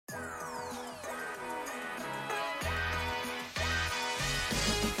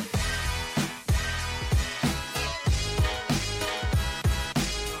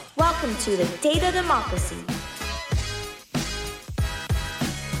welcome to the Data Democracy.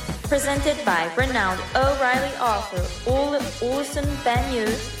 Presented by Ronald O'Reilly author Ole Olsen Benyu.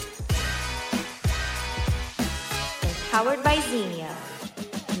 Empowered by Xenia.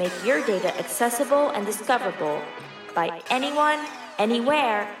 Make your data accessible and discoverable by anyone,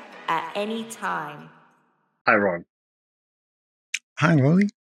 anywhere, at any time. Hi, Ron. Hi, Wally.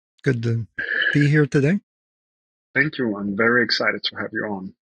 Good to be here today. Thank you. I'm very excited to have you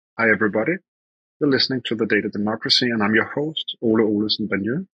on. Hi, everybody. You're listening to the Data Democracy, and I'm your host, Ole Olsen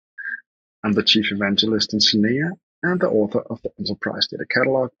Benyu. I'm the chief evangelist in Xenia and the author of the Enterprise Data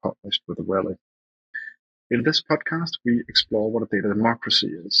Catalog published with Rally. In this podcast, we explore what a data democracy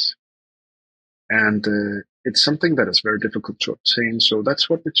is. And it's something that is very difficult to obtain, so that's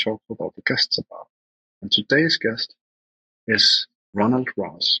what we talk with all the guests about. And today's guest is Ronald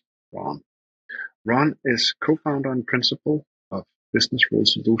Ross. Ron is co-founder and principal of Business Rule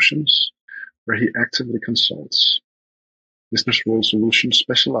Solutions, where he actively consults. Business Rule Solutions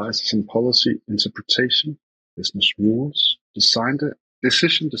specializes in policy interpretation, business rules,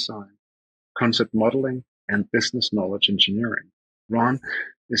 decision design, concept modeling, and business knowledge engineering. Ron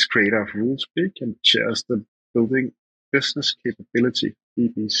is creator of RuleSpeak and chairs the Building Business Capability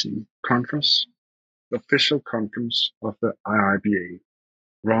BBC conference, the official conference of the IIBA.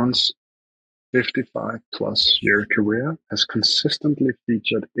 Ron's 55-plus year career has consistently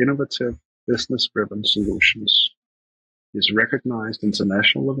featured innovative, business-driven solutions. He is recognized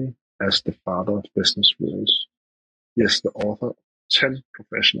internationally as the father of business rules. He is the author of 10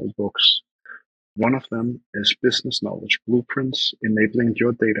 professional books. One of them is Business Knowledge Blueprints, Enabling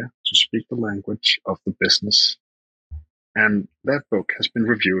Your Data to Speak the Language of the Business. And that book has been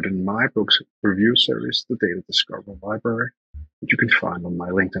reviewed in my book's review series, The Data Discovery Library, which you can find on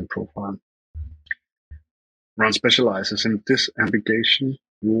my LinkedIn profile. Ron specializes in disambiguation,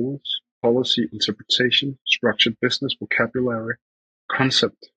 rules, policy interpretation, structured business vocabulary,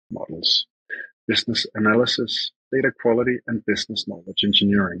 concept models, business analysis, data quality, and business knowledge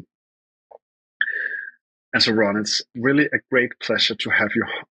engineering. And so, Ron, it's really a great pleasure to have you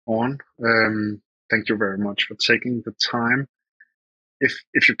on. Thank you very much for taking the time.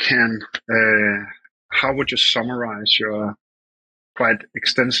 If you can, how would you summarize your quite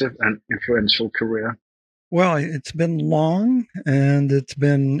extensive and influential career? Well, it's been long, and it's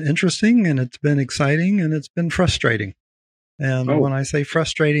been interesting, and it's been exciting, and it's been frustrating. And when I say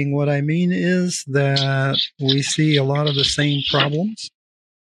frustrating, what I mean is that we see a lot of the same problems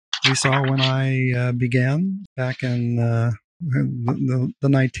we saw when I began back in the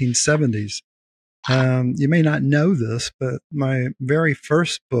 1970s. You may not know this, but my very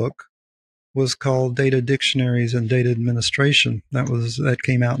first book was called Data Dictionaries and Data Administration. That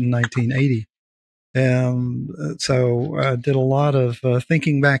came out in 1980. And so I did a lot of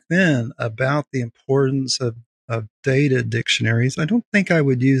thinking back then about the importance of data dictionaries. I don't think I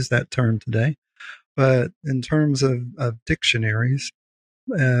would use that term today, but in terms of dictionaries,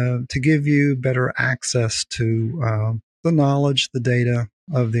 to give you better access to the knowledge, the data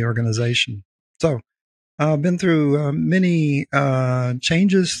of the organization. So I've been through many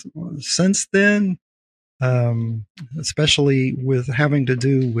changes since then, especially with having to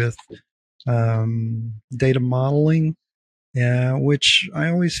do with data modeling, which I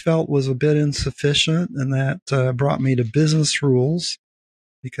always felt was a bit insufficient, and that brought me to business rules,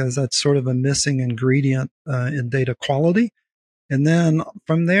 because that's sort of a missing ingredient in data quality. And then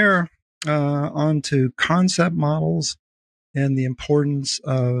from there on to concept models and the importance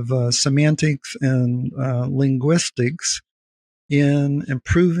of semantics and linguistics in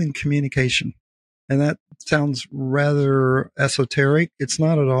improving communication. And that sounds rather esoteric. It's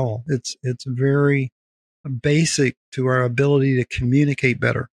not at all. It's very basic to our ability to communicate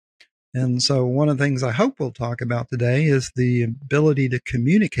better. And so one of the things I hope we'll talk about today is the ability to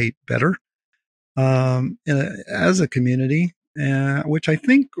communicate better as a community, which I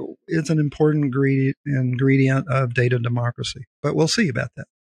think is an important ingredient of data democracy. But we'll see about that.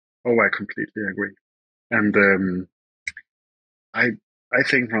 Oh, I completely agree. And I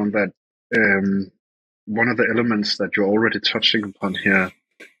think, Ron, that one of the elements that you're already touching upon here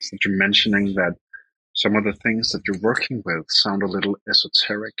is that you're mentioning that some of the things that you're working with sound a little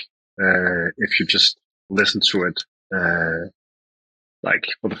esoteric if you just listen to it like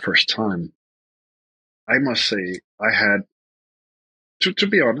for the first time. I must say, I had, to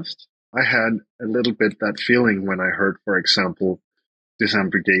be honest, I had a little bit that feeling when I heard, for example,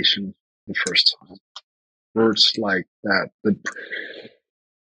 disambiguation the first time. Words like that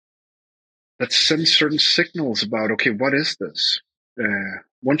send certain signals about, okay, what is this?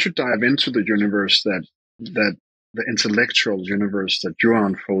 Once you dive into the universe that the intellectual universe that you are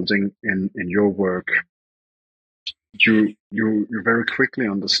unfolding in your work, you very quickly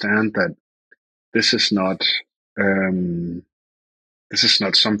understand that this is not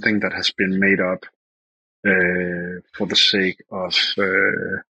something that has been made up for the sake of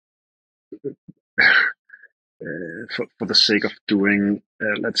for the sake of doing,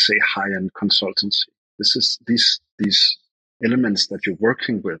 let's say, high-end consultancy. These elements that you're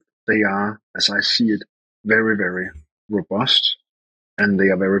working with, they are, as I see it, very, very robust, and they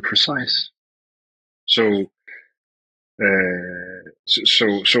are very precise. So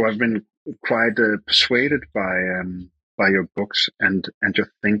I've been quite persuaded by your books and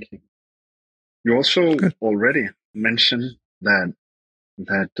your thinking. You also already mentioned that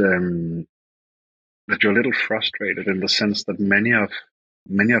you're a little frustrated in the sense that many of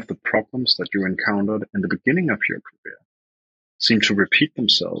the problems that you encountered in the beginning of your career seem to repeat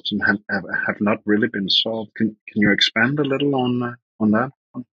themselves and have not really been solved. Can you expand a little on that?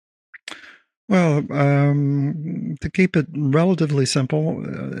 Well, to keep it relatively simple,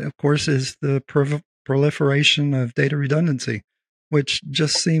 of course, is the proliferation of data redundancy, which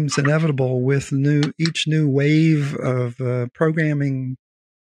just seems inevitable with each new wave of programming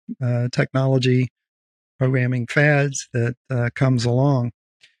technology, programming fads that comes along.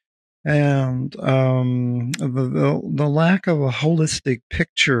 And the lack of a holistic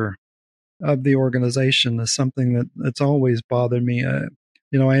picture of the organization is something that's always bothered me. I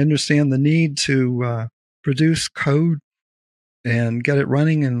understand the need to produce code and get it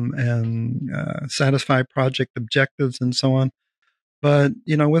running and satisfy project objectives and so on. But,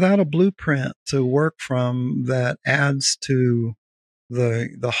 without a blueprint to work from that adds to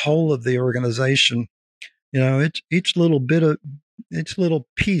the whole of the organization, each little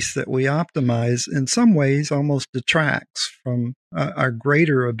piece that we optimize in some ways almost detracts from our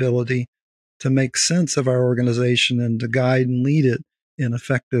greater ability to make sense of our organization and to guide and lead it in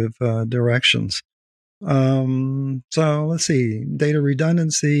effective directions. So let's see, data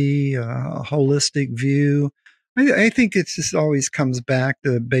redundancy, a holistic view. I think it just always comes back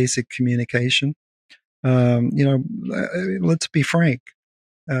to basic communication. Let's be frank.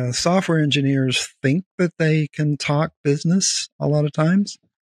 Software engineers think that they can talk business a lot of times,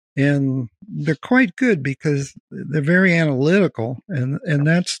 and they're quite good because they're very analytical, and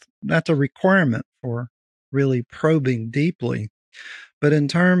that's a requirement for really probing deeply. But in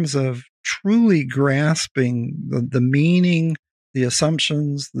terms of truly grasping the meaning, the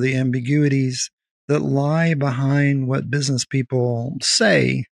assumptions, the ambiguities that lie behind what business people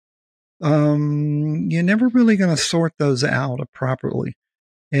say, you're never really going to sort those out properly.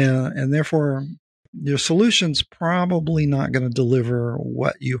 And therefore, your solution's probably not going to deliver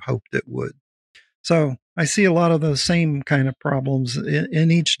what you hoped it would. So I see a lot of those same kind of problems in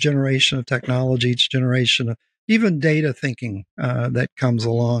each generation of technology, each generation of even data thinking that comes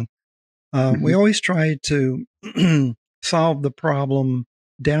along. We always try to solve the problem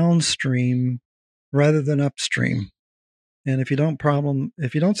downstream rather than upstream. And if you don't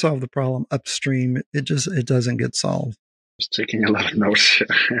solve the problem upstream, it doesn't get solved. Just taking a lot of notes.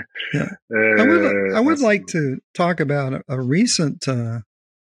 Yeah, I would like to talk about a recent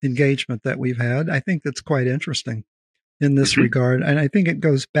engagement that we've had. I think that's quite interesting in this regard, and I think it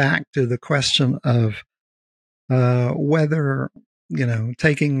goes back to the question of whether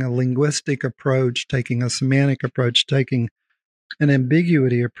taking a linguistic approach, taking a semantic approach, taking an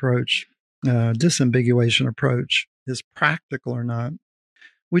ambiguity approach, disambiguation approach is practical or not.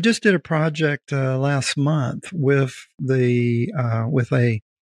 We just did a project last month with a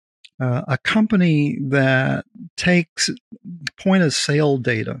company that takes point of sale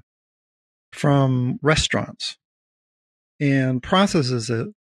data from restaurants and processes it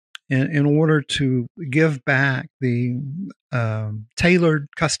in order to give back the tailored,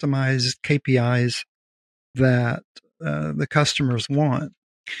 customized KPIs that the customers want.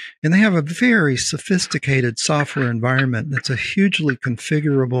 And they have a very sophisticated software environment that's a hugely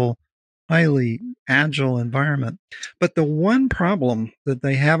configurable, highly agile environment. But the one problem that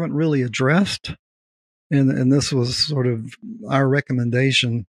they haven't really addressed, and this was sort of our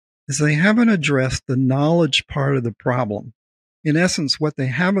recommendation, is they haven't addressed the knowledge part of the problem. In essence, what they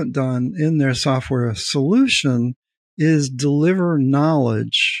haven't done in their software solution is deliver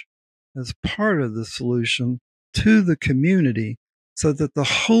knowledge as part of the solution to the community so that the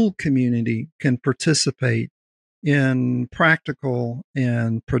whole community can participate in practical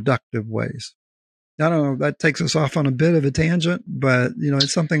and productive ways. I don't know, that takes us off on a bit of a tangent, but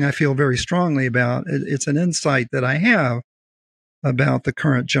it's something I feel very strongly about. It's an insight that I have about the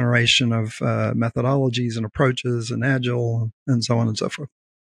current generation of methodologies and approaches and agile and so on and so forth.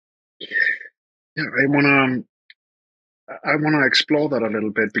 Yeah, I want I want to explore that a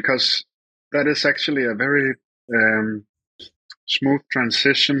little bit, because that is actually a very smooth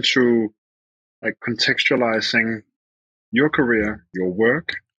transition to like contextualizing your career, your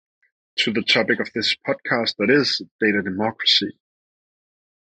work, to the topic of this podcast, that is data democracy.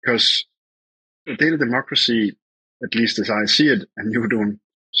 Because data democracy, at least as I see it, and you don't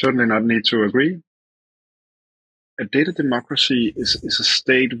certainly not need to agree, a data democracy is a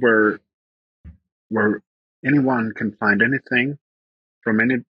state where anyone can find anything from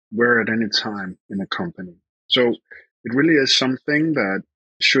anywhere at any time in a company. So it really is something that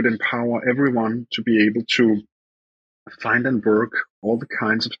should empower everyone to be able to find and work all the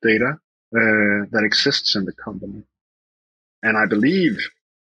kinds of data that exists in the company. And I believe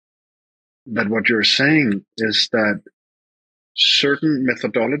that what you're saying is that certain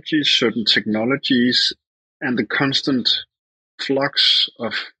methodologies, certain technologies, and the constant flux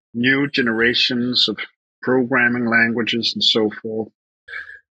of new generations of programming languages and so forth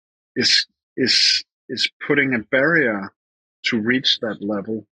is putting a barrier to reach that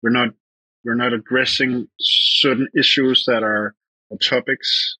level. We're not addressing certain issues that are, or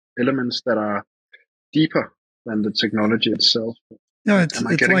topics, elements that are deeper than the technology itself. No, Am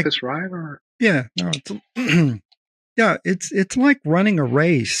I getting this right? Or? Yeah, no, yeah, it's like running a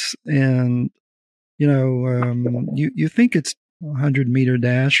race, and you think it's a 100-meter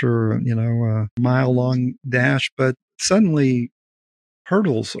dash, or a mile-long dash, but suddenly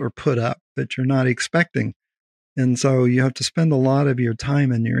hurdles are put up that you're not expecting, and so you have to spend a lot of your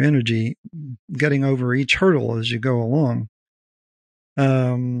time and your energy getting over each hurdle as you go along.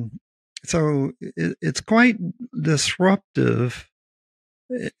 So it's quite disruptive.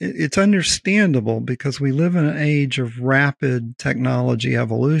 It's understandable because we live in an age of rapid technology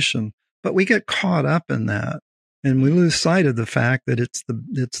evolution, but we get caught up in that, and we lose sight of the fact that it's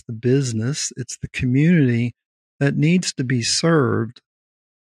the business, it's the community that needs to be served.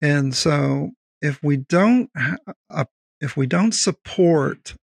 And so if we don't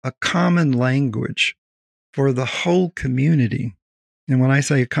support a common language for the whole community, and when I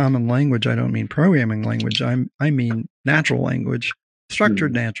say a common language, I don't mean programming language, I mean natural language,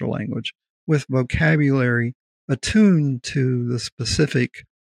 structured natural language with vocabulary attuned to the specific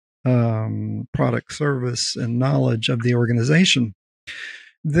product, service, and knowledge of the organization,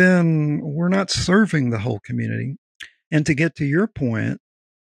 then we're not serving the whole community. And to get to your point,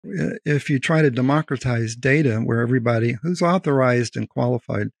 if you try to democratize data where everybody who's authorized and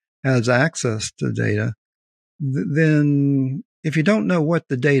qualified has access to data, then if you don't know what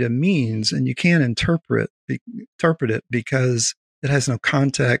the data means and you can't interpret it because it has no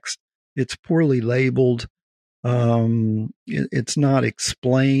context, it's poorly labeled, it's not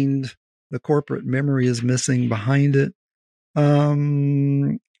explained, the corporate memory is missing behind it,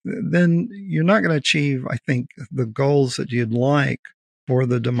 then you're not going to achieve, I think, the goals that you'd like for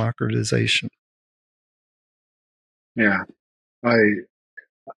the democratization. Yeah, I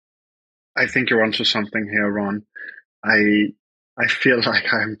think you're onto something here, Ron. I feel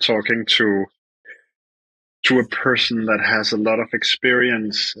like I'm talking to a person that has a lot of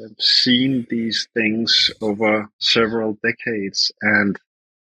experience, seen these things over several decades, and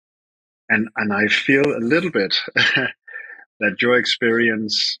I feel a little bit that your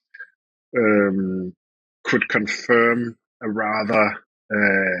experience could confirm a rather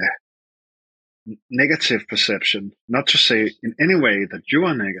negative perception. Not to say in any way that you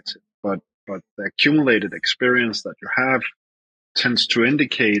are negative, but the accumulated experience that you have tends to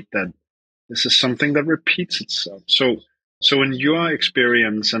indicate that this is something that repeats itself. So in your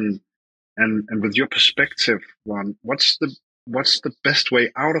experience and with your perspective, Ron, what's the best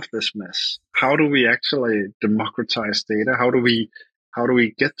way out of this mess? How do we actually democratize data? How do we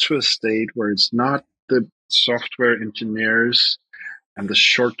get to a state where it's not the software engineers and the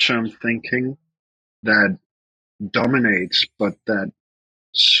short-term thinking that dominates, but that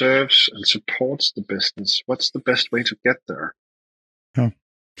serves and supports the business? What's the best way to get there? Oh.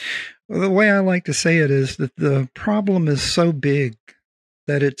 Well, the way I like to say it is that the problem is so big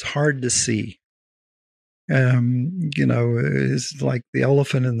that it's hard to see. It's like the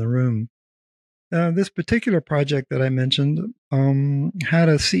elephant in the room. This particular project that I mentioned had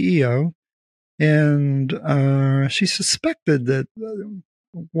a CEO, and she suspected that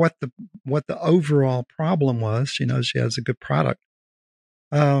what the overall problem was. She knows she has a good product,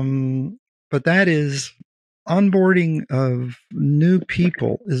 but that is onboarding of new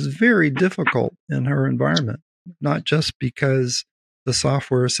people is very difficult in her environment, not just because the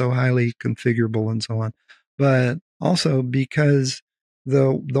software is so highly configurable and so on, but also because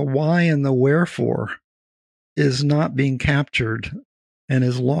the why and the wherefore is not being captured and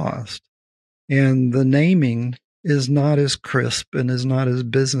is lost. And the naming is not as crisp and is not as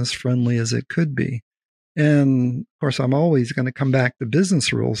business friendly as it could be. And of course, I'm always going to come back to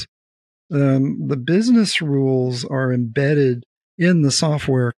business rules. The business rules are embedded in the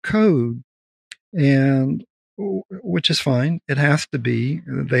software code, and which is fine. It has to be.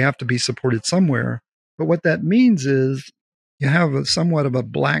 They have to be supported somewhere. But what that means is you have somewhat of a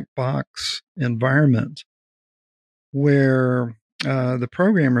black box environment where the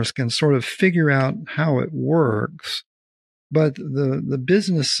programmers can sort of figure out how it works, but the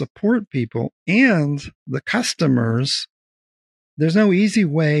business support people and the customers, there's no easy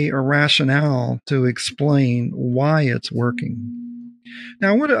way or rationale to explain why it's working.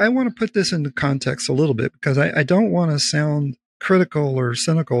 Now, I want to put this into context a little bit, because I don't want to sound critical or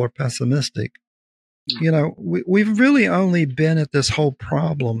cynical or pessimistic. We've really only been at this whole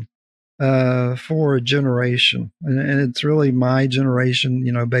problem for a generation, and it's really my generation,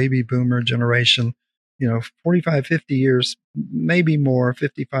 baby boomer generation, 45, 50 years, maybe more,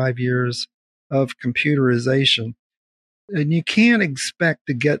 55 years of computerization. And you can't expect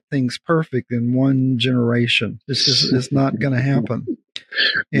to get things perfect in one generation. It's not going to happen.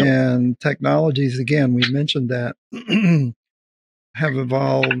 No. And technologies, again, we mentioned that, have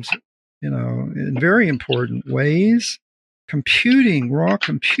evolved, in very important ways. Raw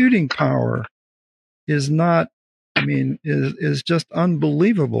computing power is just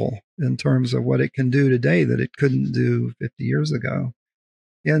unbelievable in terms of what it can do today that it couldn't do 50 years ago.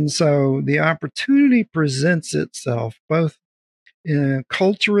 And so the opportunity presents itself both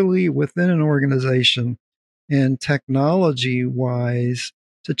culturally within an organization and technology-wise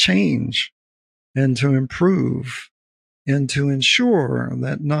to change and to improve and to ensure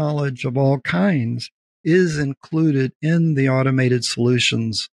that knowledge of all kinds is included in the automated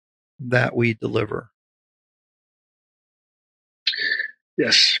solutions that we deliver.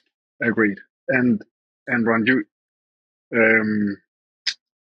 Yes, agreed. And Ron,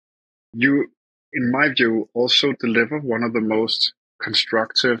 you, in my view, also deliver one of the most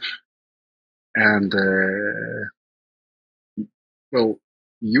constructive and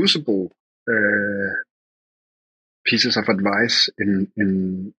usable pieces of advice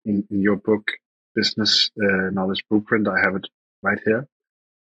in your book, Business Knowledge Blueprint. I have it right here.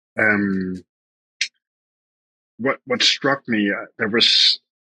 What struck me, there was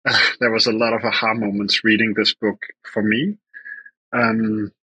a lot of aha moments reading this book for me.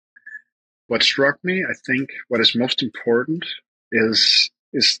 What struck me, I think, what is most important is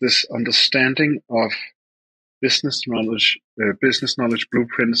this understanding of business knowledge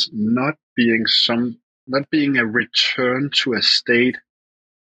blueprints not being a return to a state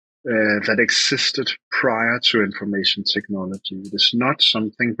that existed prior to information technology. It is not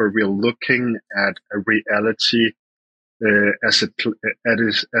something where we're looking at a reality as it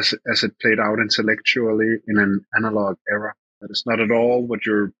played out intellectually in an analog era. That is not at all what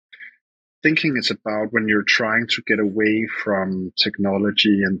you're thinking it's about when you're trying to get away from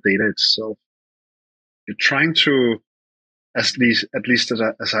technology and data itself. You're trying to, at least as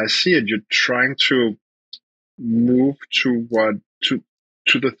I see it, you're trying to move to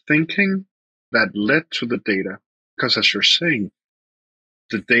the thinking that led to the data. Because as you're saying,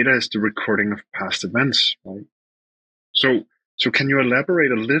 the data is the recording of past events, right? So can you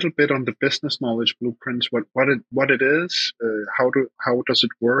elaborate a little bit on the business knowledge blueprints? What it is? How does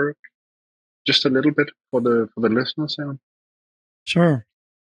it work? Just a little bit for the listeners, Aaron. Sure.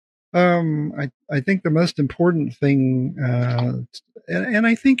 I think the most important thing, and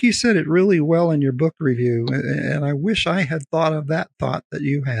I think you said it really well in your book review, and I wish I had thought of that thought that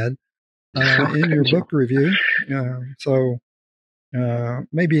you had in your book review. So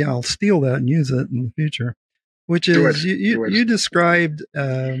maybe I'll steal that and use it in the future. Which is, you described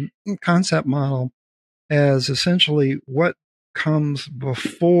concept model as essentially what comes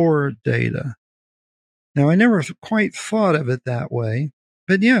before data. Now, I never quite thought of it that way,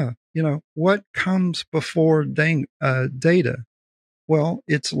 but yeah, what comes before data? Well,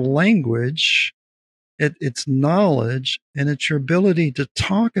 it's language, it's knowledge, and it's your ability to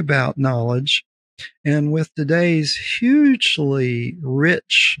talk about knowledge. And with today's hugely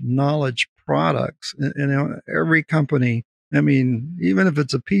rich knowledge products, every company, even if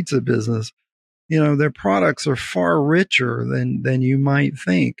it's a pizza business, their products are far richer than you might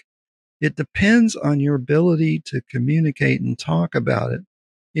think. It depends on your ability to communicate and talk about it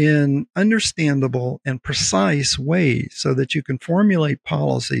in understandable and precise ways so that you can formulate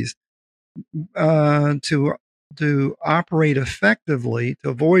policies to operate effectively, to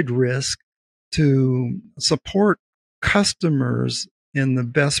avoid risk, to support customers in the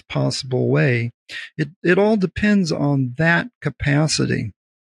best possible way. It all depends on that capacity.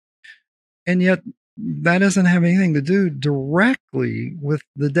 And yet that doesn't have anything to do directly with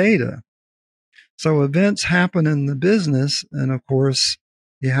the data. So events happen in the business, and of course,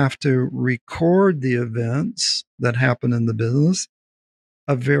 you have to record the events that happen in the business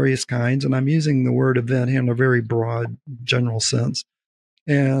of various kinds. And I'm using the word event here in a very broad, general sense.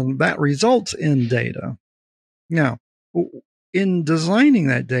 And that results in data. Now, in designing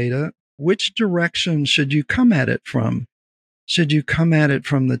that data, which direction should you come at it from? Should you come at it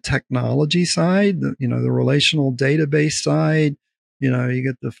from the technology side, the relational database side? You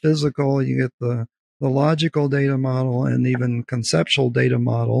get the physical, you get the logical data model, and even conceptual data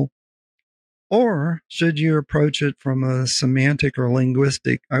model. Or should you approach it from a semantic or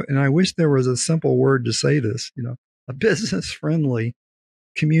linguistic? And I wish there was a simple word to say this, a business friendly,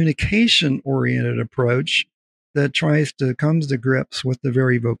 communication oriented approach that comes to grips with the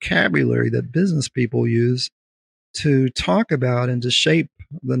very vocabulary that business people use to talk about and to shape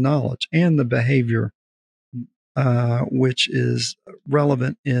the knowledge and the behavior, which is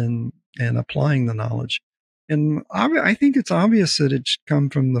relevant in applying the knowledge. And I think it's obvious that it should come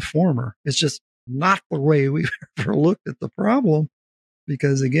from the former. It's just not the way we've ever looked at the problem,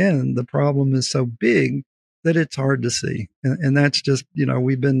 because again, the problem is so big that it's hard to see. And that's just,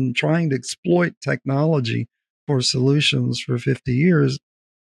 we've been trying to exploit technology for solutions for 50 years.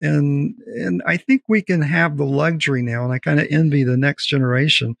 And I think we can have the luxury now, and I kind of envy the next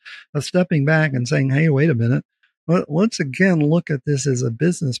generation, of stepping back and saying, hey, wait a minute. Let's again look at this as a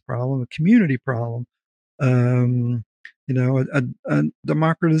business problem, a community problem, a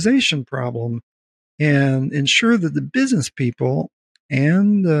democratization problem, and ensure that the business people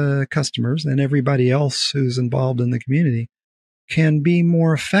and the customers and everybody else who's involved in the community can be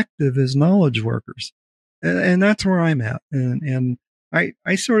more effective as knowledge workers. And that's where I'm at. And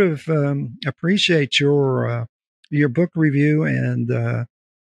I sort of appreciate your book review and the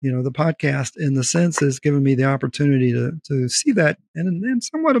podcast, in the sense has given me the opportunity to see that in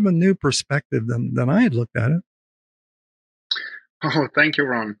somewhat of a new perspective than I had looked at it. Oh, thank you,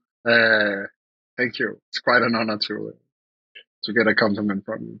 Ron. Thank you. It's quite an honor to get a compliment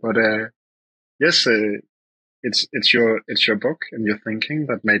from you. But yes, it's your book and your thinking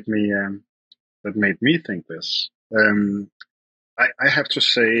that made me think this. I have to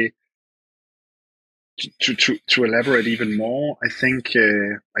say, to elaborate even more, I think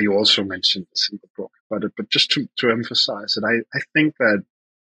you also mentioned this in the book, but just to emphasize it, I think that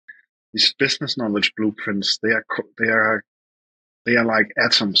these business knowledge blueprints, they are like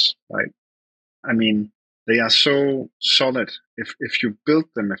atoms, right? I mean, they are so solid if you build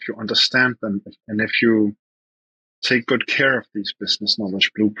them, if you understand them, and if you take good care of these business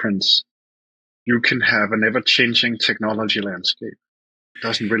knowledge blueprints, you can have an ever-changing technology landscape. It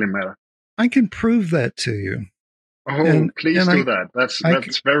doesn't really matter. I can prove that to you. Oh, please do that. That's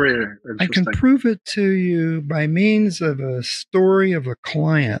very interesting. I can prove it to you by means of a story of a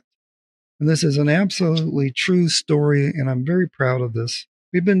client. And this is an absolutely true story, and I'm very proud of this.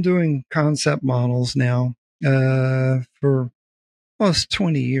 We've been doing concept models now for almost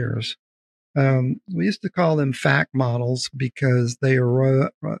 20 years. We used to call them fact models because they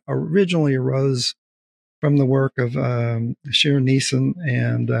originally arose from the work of Shir Neeson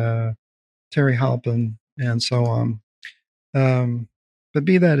and Terry Halpin and so on. But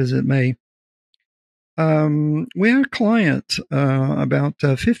be that as it may, we had a client about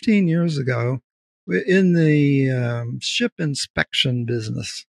 15 years ago in the ship inspection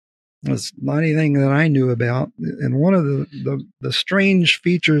business. It's not anything that I knew about. And one of the strange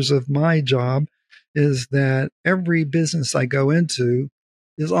features of my job is that every business I go into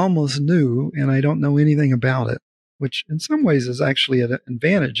is almost new and I don't know anything about it, which in some ways is actually an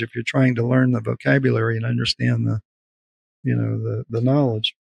advantage if you're trying to learn the vocabulary and understand the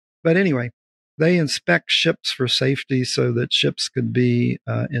knowledge. But anyway, they inspect ships for safety so that ships could be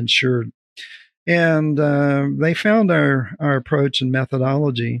insured. And they found our approach and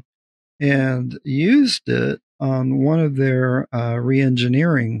methodology and used it on one of their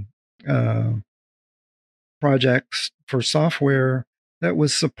re-engineering projects for software that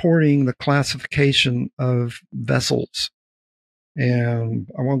was supporting the classification of vessels. And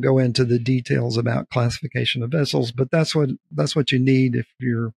I won't go into the details about classification of vessels, but that's what you need if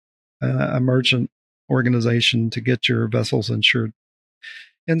you're a merchant organization to get your vessels insured.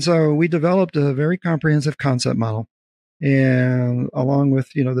 And so we developed a very comprehensive concept model, and along with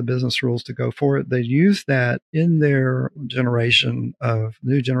the business rules to go for it, they used that in their new generation of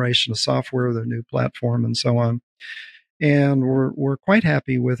software, their new platform, and so on. And we're quite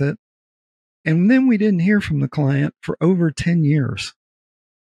happy with it. And then we didn't hear from the client for over 10 years.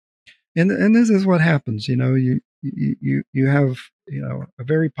 And this is what happens. You have a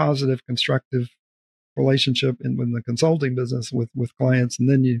very positive, constructive relationship in the consulting business with clients, and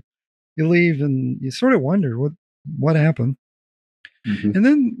then you leave and you sort of wonder what happened. Mm-hmm. And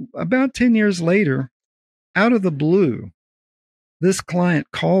then about 10 years later, out of the blue, this client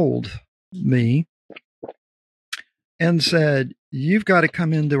called me and said, "You've got to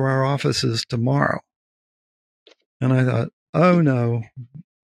come into our offices tomorrow." And I thought, oh no,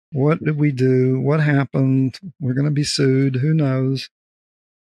 what did we do? What happened? We're going to be sued. Who knows?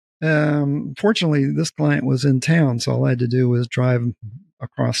 Fortunately, this client was in town, so all I had to do was drive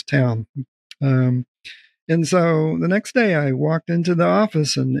across town. And so the next day I walked into the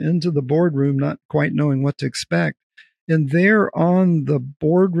office and into the boardroom, not quite knowing what to expect. And there on the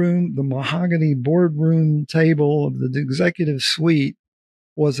boardroom, the mahogany boardroom table of the executive suite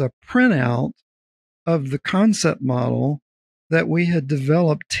was a printout of the concept model that we had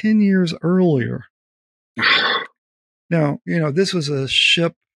developed 10 years earlier. Now, this was a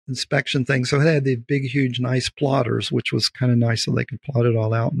ship inspection thing. So it had the big, huge, nice plotters, which was kind of nice so they could plot it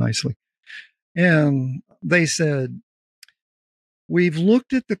all out nicely. And they said, "We've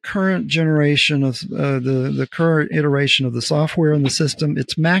looked at the current generation of the current iteration of the software in the system.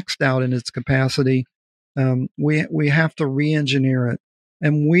 It's maxed out in its capacity. We have to re-engineer it.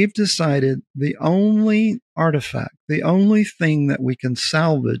 And we've decided the only artifact, the only thing that we can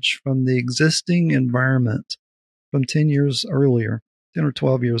salvage from the existing environment from 10 years earlier, 10 or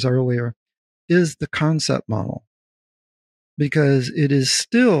 12 years earlier, is the concept model, because it is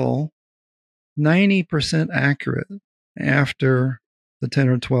still 90% accurate after the 10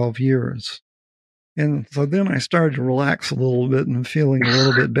 or 12 years." And so then I started to relax a little bit and feeling a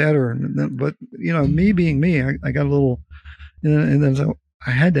little bit better. But, me being me, I got a little, and then so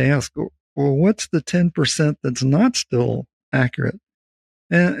I had to ask, well, what's the 10% that's not still accurate?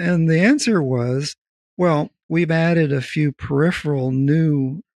 And the answer was, well, we've added a few peripheral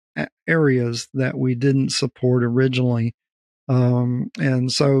new areas that we didn't support originally.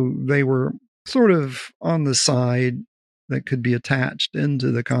 And so they were sort of on the side that could be attached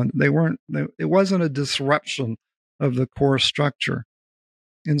into the it wasn't a disruption of the core structure.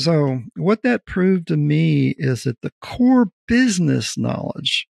 And so what that proved to me is that the core business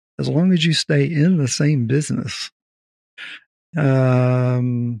knowledge, as long as you stay in the same business,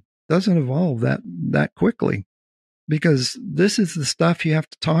 doesn't evolve that quickly, because this is the stuff you have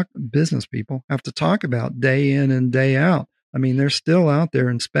to talk, business people have to talk about day in and day out. I mean, they're still out there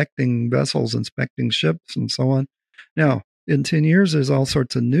inspecting vessels, inspecting ships, and so on. Now, in 10 years, there's all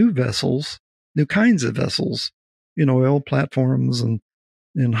sorts of new vessels, new kinds of vessels, oil platforms and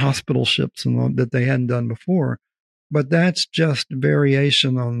hospital ships and all that they hadn't done before. But that's just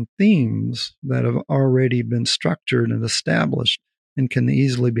variation on themes that have already been structured and established and can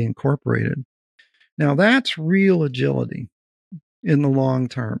easily be incorporated. Now, that's real agility in the long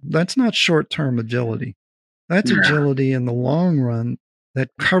term. That's not short-term agility. That's agility in the long run that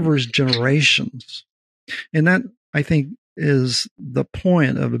covers generations. And that, I think, is the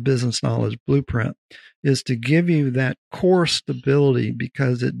point of a business knowledge blueprint, is to give you that core stability,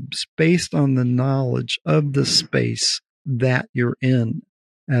 because it's based on the knowledge of the space that you're in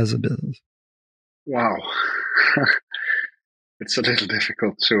as a business. Wow. It's a little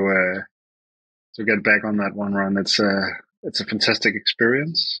difficult to get back on that one, Ron. It's a fantastic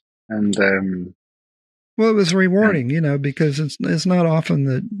experience. And well, it was rewarding, because it's not often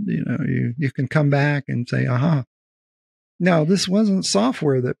that, you can come back and say, aha. Now, this wasn't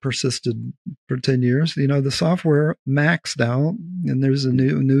software that persisted for 10 years. The software maxed out, and there's a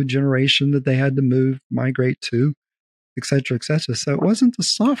new generation that they had to migrate to, et cetera, et cetera. So it wasn't the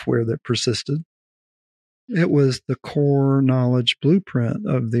software that persisted. It was the core knowledge blueprint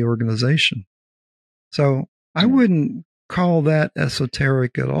of the organization. So I wouldn't call that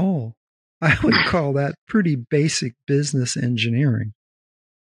esoteric at all. I would call that pretty basic business engineering.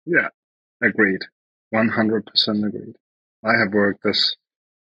 Yeah, agreed. 100% agreed. I have worked as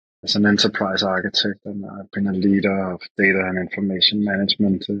an enterprise architect, and I've been a leader of data and information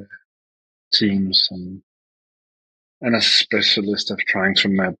management teams, and a specialist of trying to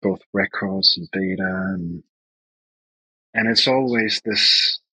map both records and data, and it's always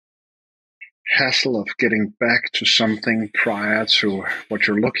this hassle of getting back to something prior to what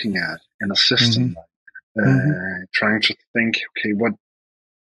you're looking at in a system. Trying to think, okay, what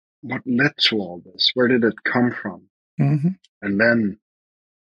led to all this? Where did it come from? And then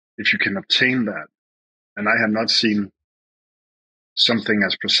if you can obtain that, and I have not seen something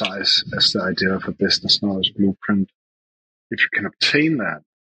as precise as the idea of a business knowledge blueprint. If you can obtain that,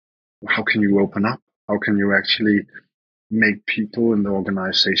 how can you open up? How can you actually make people in the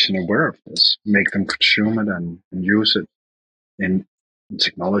organization aware of this, make them consume it and use it in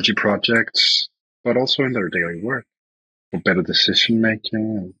technology projects, but also in their daily work for better decision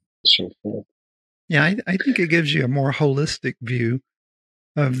making and so forth. Yeah, I think it gives you a more holistic view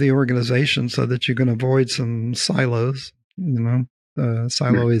of the organization so that you can avoid some silos,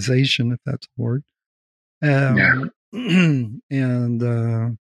 siloization, if that's a word. Yeah.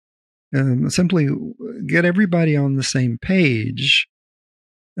 And simply get everybody on the same page,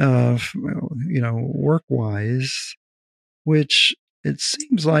 work-wise, which it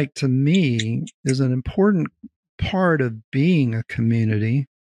seems like to me is an important part of being a community.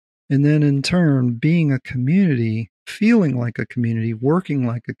 And then in turn, being a community, feeling like a community, working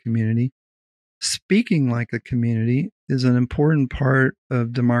like a community, speaking like a community is an important part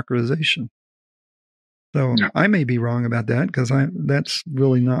of democratization. So Yeah. I may be wrong about that because that's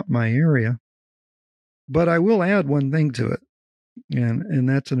really not my area. But I will add one thing to it. And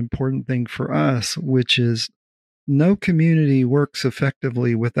that's an important thing for us, which is no community works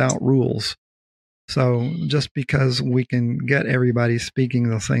effectively without rules. So just because we can get everybody speaking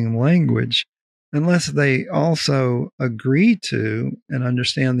the same language, unless they also agree to and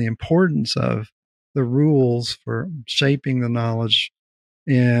understand the importance of the rules for shaping the knowledge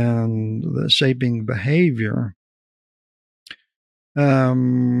and the shaping behavior,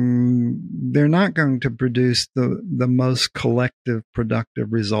 they're not going to produce the most collective,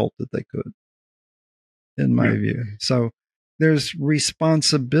 productive result that they could, in my view. So there's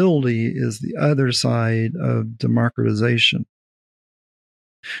responsibility is the other side of democratization.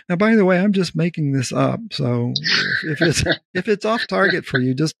 Now, by the way, I'm just making this up. So if it's off target for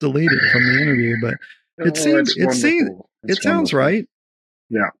you, just delete it from the interview. But it sounds right.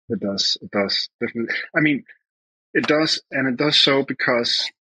 Yeah, it does. It does definitely. I mean, it does, and it does so because,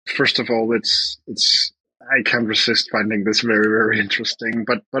 first of all, it's. I can't resist finding this very, very interesting.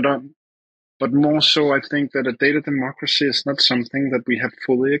 But more so, I think that a data democracy is not something that we have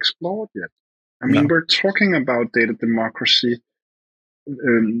fully explored yet. I mean, we're talking about data democracy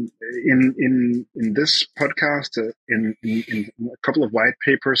in this podcast, in a couple of white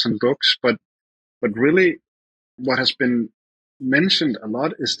papers and books, but really, what has been mentioned a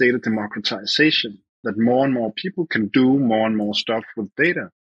lot is data democratization. That more and more people can do more and more stuff with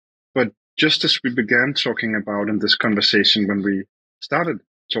data. But just as we began talking about in this conversation when we started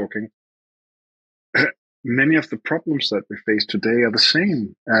talking, many of the problems that we face today are the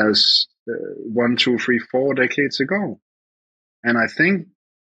same as 1, 2, 3, 4 decades ago. And I think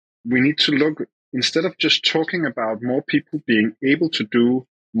we need to look, instead of just talking about more people being able to do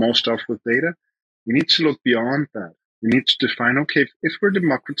more stuff with data, we need to look beyond that. We need to define, okay, if we're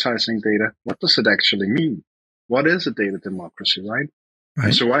democratizing data, what does it actually mean? What is a data democracy, right?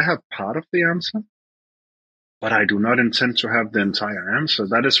 And so I have part of the answer, but I do not intend to have the entire answer.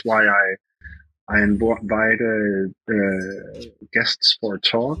 That is why I invite guests for a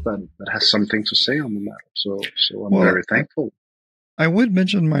talk that has something to say on the matter. So I'm very thankful. I would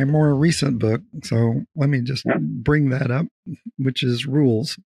mention my more recent book, so let me just bring that up, which is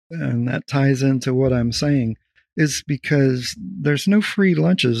Rules, and that ties into what I'm saying, is because there's no free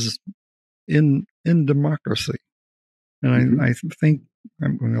lunches in democracy. And I think,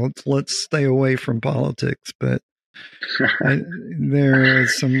 let's stay away from politics, but there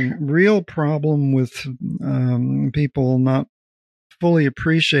is some real problem with people not fully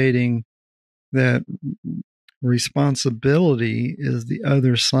appreciating that responsibility is the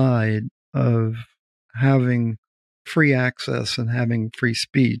other side of having free access and having free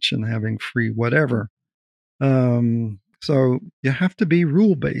speech and having free whatever. So you have to be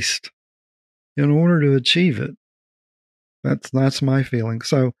rule-based in order to achieve it. That's my feeling.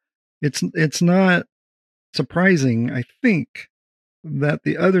 So it's not surprising, I think, that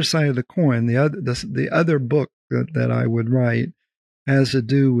the other side of the coin, the other book that I would write has to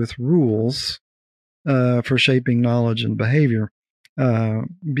do with rules for shaping knowledge and behavior,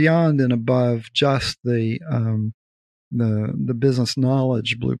 beyond and above just the business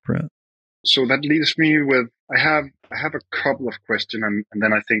knowledge blueprint. So that leaves me with I have a couple of questions, and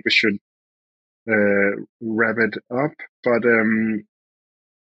then I think we should wrap it up. But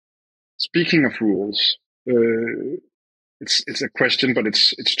speaking of rules, it's a question, but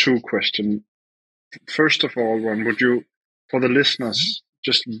it's two questions. First of all, Ron, would you, for the listeners,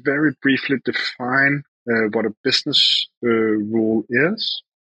 just very briefly define what a business rule is?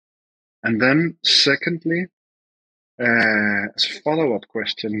 And then secondly, as a follow-up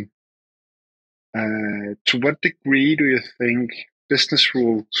question, to what degree do you think business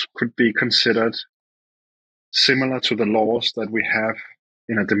rules could be considered similar to the laws that we have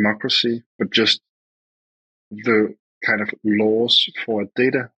in a democracy, but just the kind of laws for a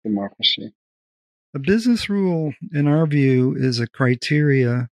data democracy? A business rule, in our view, is a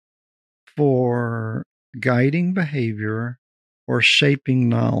criteria for guiding behavior or shaping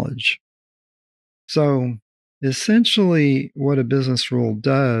knowledge. So essentially, what a business rule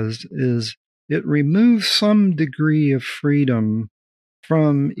does is it removes some degree of freedom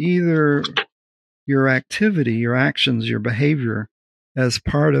from either your activity, your actions, your behavior as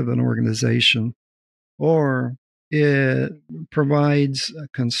part of an organization, or it provides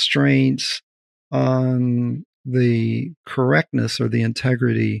constraints on the correctness or the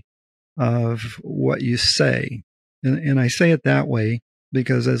integrity of what you say. And I say it that way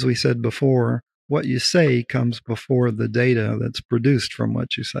because, as we said before, what you say comes before the data that's produced from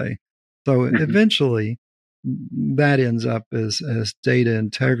what you say. So eventually, that ends up as data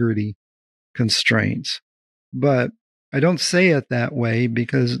integrity constraints. But I don't say it that way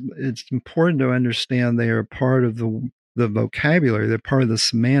because it's important to understand they are part of the vocabulary, they're part of the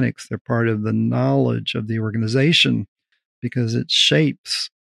semantics, they're part of the knowledge of the organization, because it shapes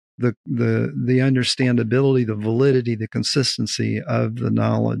the understandability, the validity, the consistency of the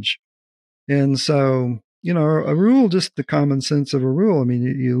knowledge. And so, a rule, just the common sense of a rule. I mean,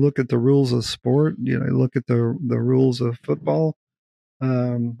 you look at the rules of sport, you look at the rules of football,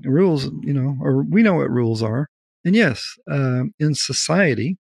 rules, or we know what rules are. And yes, in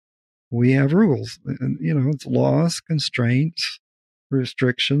society, we have rules, and, it's laws, constraints,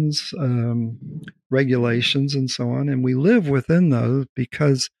 restrictions, regulations, and so on. And we live within those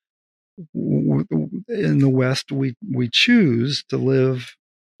because in the West, we choose to live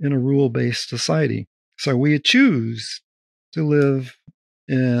in a rule-based society. So we choose to live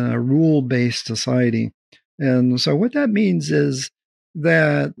in a rule-based society. And so what that means is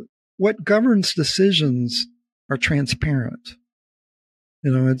that what governs decisions are transparent.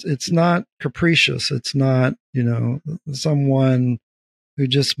 It's not capricious. It's not, someone who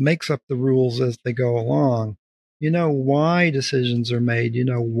just makes up the rules as they go along. You know why decisions are made. You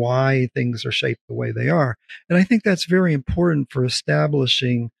know why things are shaped the way they are. And I think that's very important for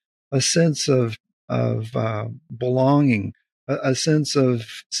establishing a sense of belonging, a sense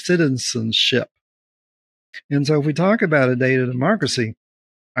of citizenship. And so if we talk about a data democracy,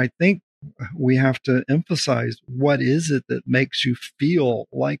 I think we have to emphasize, what is it that makes you feel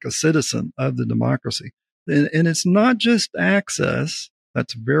like a citizen of the democracy? And it's not just access,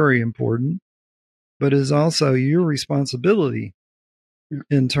 that's very important, but is also your responsibility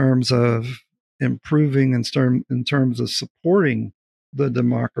in terms of improving, in terms of supporting the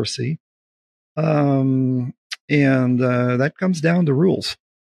democracy. And that comes down to rules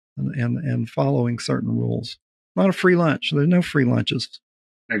and following certain rules. Not a free lunch. There's no free lunches.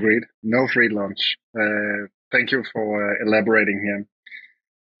 Agreed. No free lunch. Thank you for elaborating here.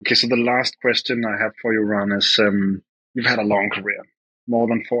 Okay, so the last question I have for you, Ron, is you've had a long career, more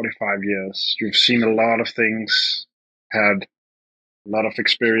than 45 years. You've seen a lot of things, had a lot of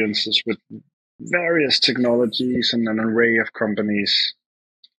experiences with various technologies and an array of companies.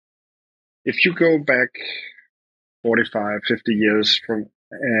 If you go back 45, 50 years from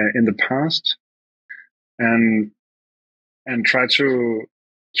in the past and try to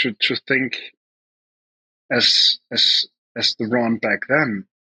think as the Ron back then,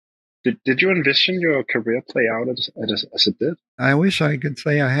 did you envision your career play out as it did? I wish I could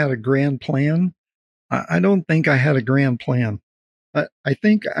say I had a grand plan. I don't think I had a grand plan. I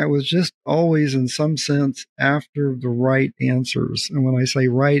think I was just always, in some sense, after the right answers. And when I say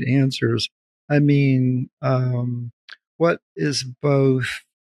right answers, I mean what is both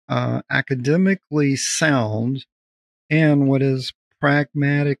academically sound and what is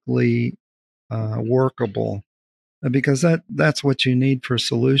pragmatically workable, because that's what you need for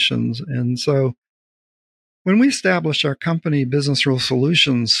solutions. And so when we established our company, Business Rule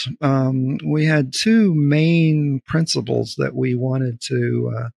Solutions, we had two main principles that we wanted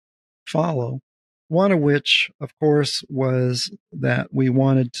to follow. One of which, of course, was that we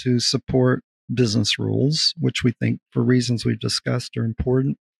wanted to support business rules, which we think, for reasons we've discussed, are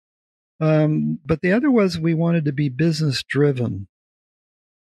important. But the other was we wanted to be business driven,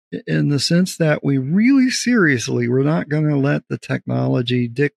 in the sense that we really seriously were not going to let the technology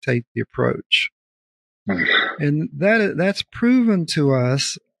dictate the approach. And that's proven to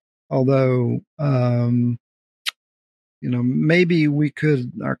us, although maybe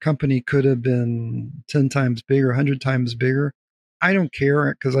our company could have been 10 times bigger, 100 times bigger. I don't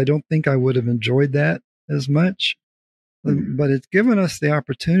care, because I don't think I would have enjoyed that as much. But it's given us the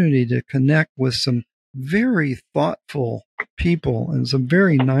opportunity to connect with some very thoughtful people and some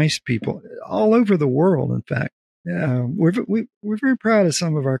very nice people all over the world, in fact. Yeah, we're very proud of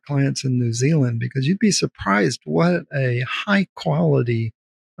some of our clients in New Zealand, because you'd be surprised what a high quality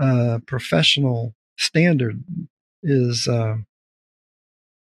professional standard is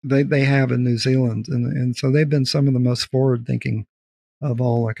they have in New Zealand, and so they've been some of the most forward thinking of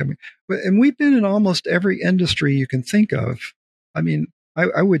all our companies. And we've been in almost every industry you can think of. I mean,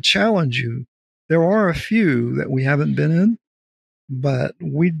 I would challenge you. There are a few that we haven't been in, but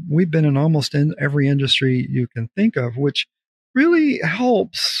we've been in almost in every industry you can think of, which really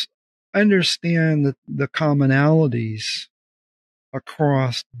helps understand the commonalities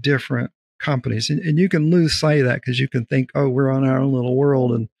across different companies. And you can lose sight of that because you can think, oh, we're on our own little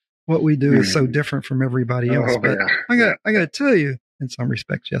world and what we do is so different from everybody else. But I got to tell you, in some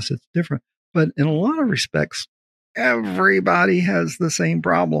respects, yes, it's different. But in a lot of respects, everybody has the same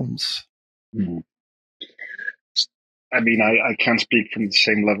problems. I mean, I can't speak from the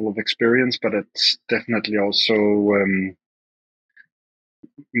same level of experience, but it's definitely also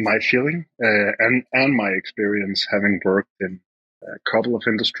my feeling and my experience having worked in a couple of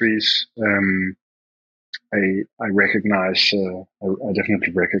industries. I recognize, I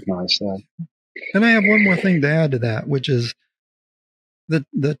definitely recognize that. And I have one more thing to add to that, which is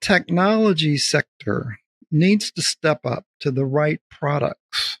the technology sector needs to step up to the right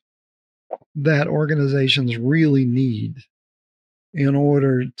products that organizations really need in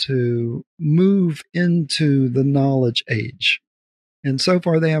order to move into the knowledge age. And so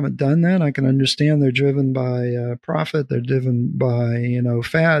far, they haven't done that. I can understand they're driven by profit. They're driven by,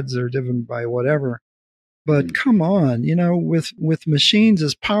 fads. They're driven by whatever. But come on, with machines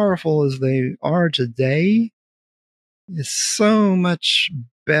as powerful as they are today, it's so much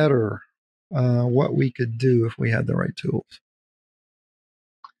better what we could do if we had the right tools.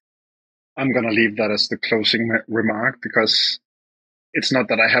 I'm going to leave that as the closing remark, because it's not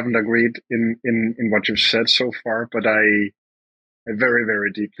that I haven't agreed in what you've said so far, but I very,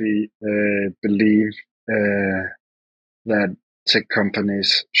 very deeply believe that tech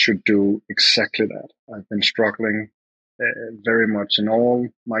companies should do exactly that. I've been struggling very much in all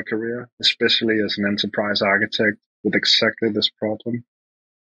my career, especially as an enterprise architect, with exactly this problem.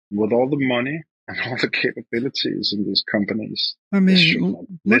 With all the money and all the capabilities in these companies, I mean,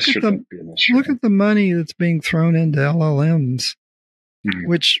 look at the money that's being thrown into LLMs,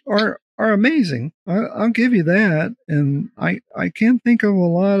 which are amazing. I'll give you that, and I can't think of a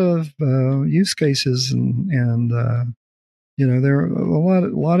lot of use cases, and there are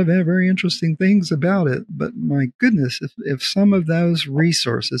a lot of very interesting things about it. But my goodness, if some of those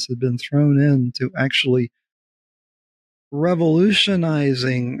resources had been thrown into actually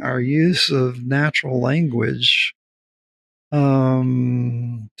revolutionizing our use of natural language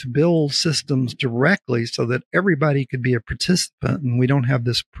to build systems directly so that everybody could be a participant, and we don't have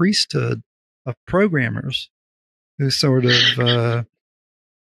this priesthood of programmers who sort of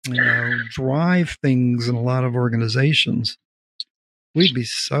drive things in a lot of organizations, we'd be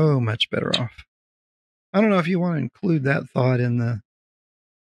so much better off. I don't know if you want to include that thought in the.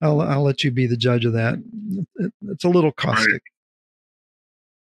 I'll let you be the judge of that. It's a little caustic.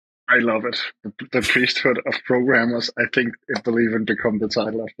 I love it. The priesthood of programmers. I think it will even become the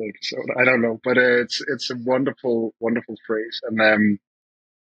title of the episode. I don't know, but it's a wonderful, wonderful phrase, and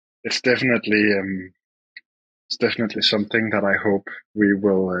it's definitely something that I hope we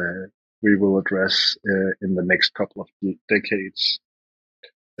will address in the next couple of decades.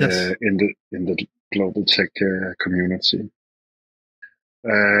 Yes. In the global tech community.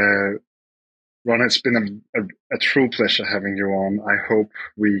 Ron, it's been a true pleasure having you on. I hope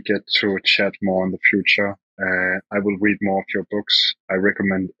we get to chat more in the future. I will read more of your books. I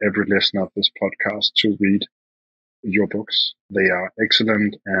recommend every listener of this podcast to read your books. They are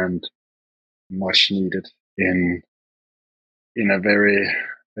excellent and much needed in a very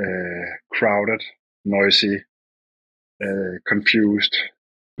crowded, noisy, confused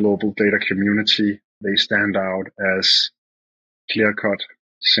global data community. They stand out as clear-cut,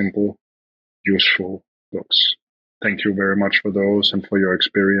 simple, useful books. Thank you very much for those and for your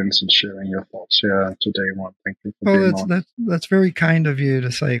experience and sharing your thoughts here today, Ron. Thank you for being on. That's very kind of you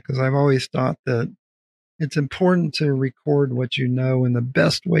to say, because I've always thought that it's important to record what you know in the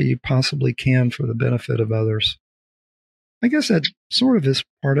best way you possibly can for the benefit of others. I guess that sort of is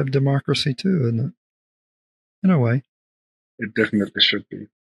part of democracy too, isn't it? In a way. It definitely should be.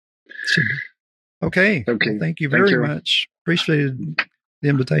 Should be. Okay. Well, thank you very much. Appreciated the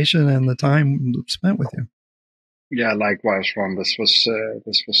invitation and the time spent with you. Yeah, likewise, Ron. This was.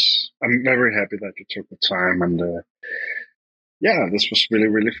 I'm very happy that you took the time, and this was really,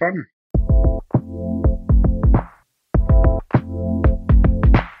 really fun.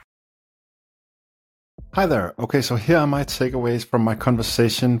 Hi there. Okay, so here are my takeaways from my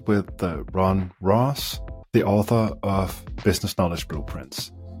conversation with Ron Ross, the author of Business Knowledge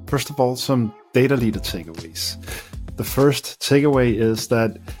Blueprints. First of all, some data leader takeaways. The first takeaway is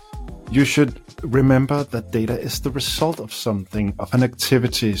that you should remember that data is the result of something, of an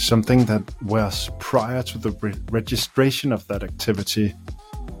activity, something that was prior to the registration of that activity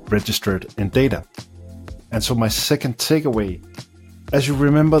registered in data. And so my second takeaway, as you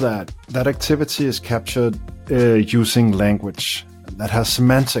remember that activity is captured using language that has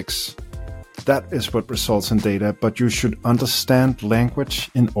semantics. That is what results in data, but you should understand language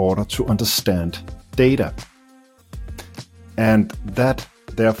in order to understand data. And that,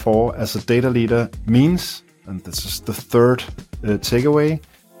 therefore, as a data leader means, and this is the third takeaway,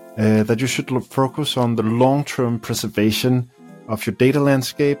 that you should focus on the long-term preservation of your data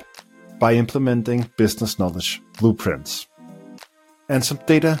landscape by implementing business knowledge blueprints. And some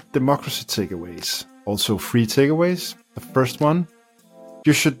data democracy takeaways, also 3 takeaways. The first one,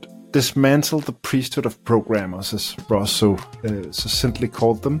 you should dismantle the priesthood of programmers, as Ross so succinctly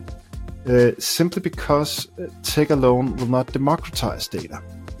called them, simply because tech alone will not democratize data.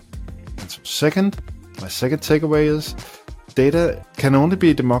 And so my second takeaway is, data can only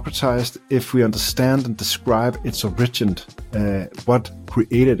be democratized if we understand and describe its origin, what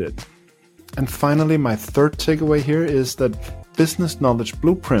created it. And finally, my third takeaway here is that business knowledge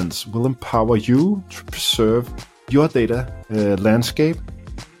blueprints will empower you to preserve your data landscape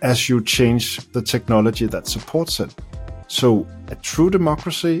as you change the technology that supports it. So a true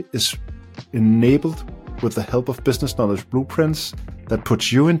democracy is enabled with the help of business knowledge blueprints that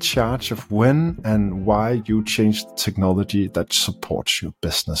puts you in charge of when and why you change the technology that supports your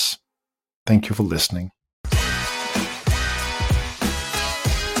business. Thank you for listening.